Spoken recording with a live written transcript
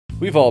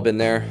We've all been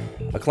there.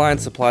 A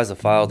client supplies a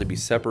file to be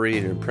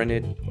separated and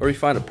printed, or we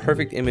find a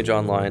perfect image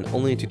online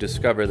only to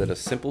discover that a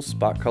simple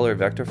spot color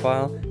vector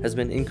file has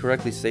been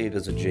incorrectly saved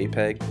as a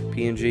JPEG,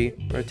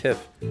 PNG, or a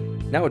TIFF.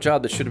 Now a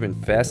job that should have been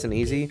fast and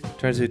easy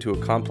turns into a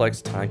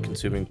complex,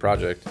 time-consuming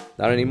project.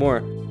 Not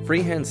anymore.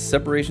 Freehand's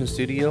Separation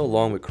Studio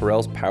along with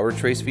Corel's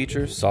PowerTRACE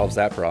feature solves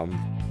that problem.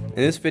 In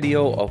this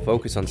video, I'll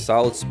focus on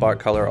solid spot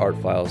color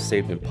art files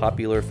saved in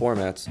popular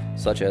formats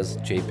such as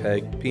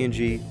JPEG,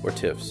 PNG, or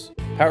TIFFs.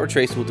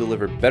 PowerTRACE will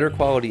deliver better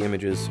quality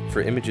images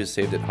for images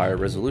saved at higher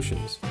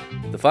resolutions.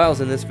 The files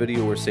in this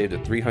video were saved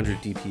at 300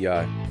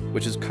 dpi,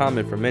 which is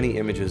common for many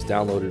images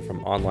downloaded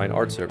from online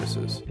art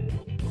services.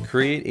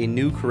 Create a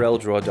new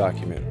CorelDRAW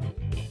document.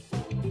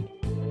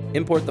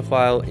 Import the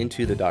file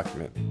into the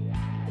document.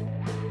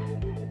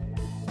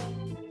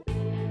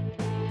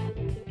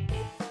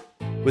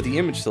 With the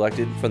image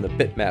selected, from the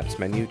Bitmaps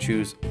menu,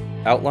 choose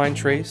Outline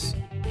Trace,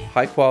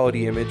 High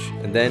Quality Image,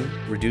 and then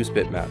Reduce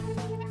Bitmap.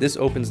 This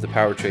opens the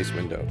PowerTRACE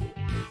window.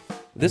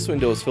 This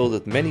window is filled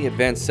with many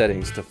advanced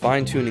settings to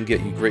fine-tune and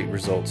get you great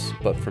results,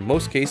 but for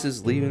most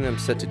cases, leaving them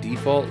set to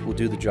default will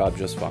do the job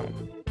just fine.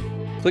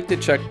 Click the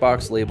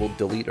checkbox labeled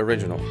Delete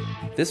Original.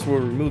 This will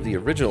remove the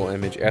original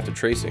image after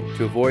tracing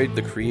to avoid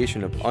the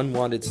creation of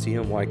unwanted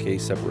CMYK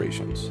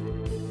separations.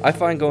 I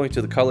find going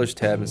to the Colors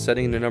tab and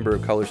setting the number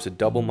of colors to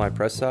double my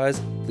press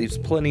size leaves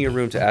plenty of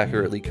room to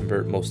accurately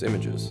convert most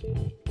images.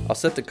 I'll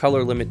set the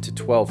color limit to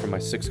 12 for my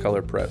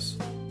 6-color press.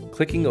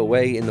 Clicking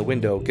away in the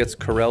window gets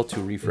Corel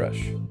to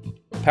refresh.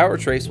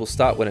 PowerTRACE will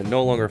stop when it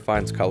no longer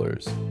finds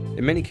colors.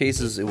 In many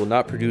cases, it will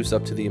not produce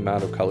up to the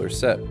amount of colors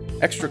set.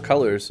 Extra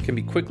colors can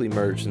be quickly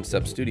merged in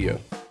Step Studio.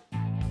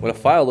 When a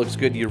file looks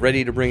good, you're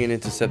ready to bring it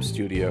into Step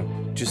Studio.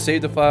 Just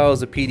save the file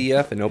as a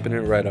PDF and open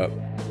it right up.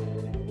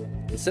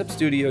 In Step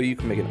Studio, you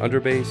can make an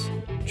underbase,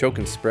 choke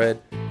and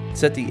spread,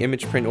 set the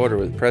image print order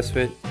with press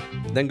fit,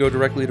 then go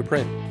directly to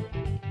print.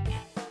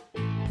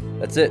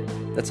 That's it.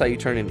 That's how you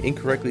turn an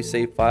incorrectly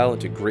saved file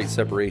into great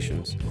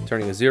separations,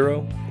 turning a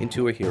zero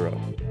into a hero.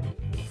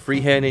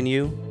 Freehand and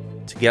you,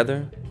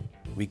 together,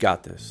 we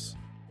got this.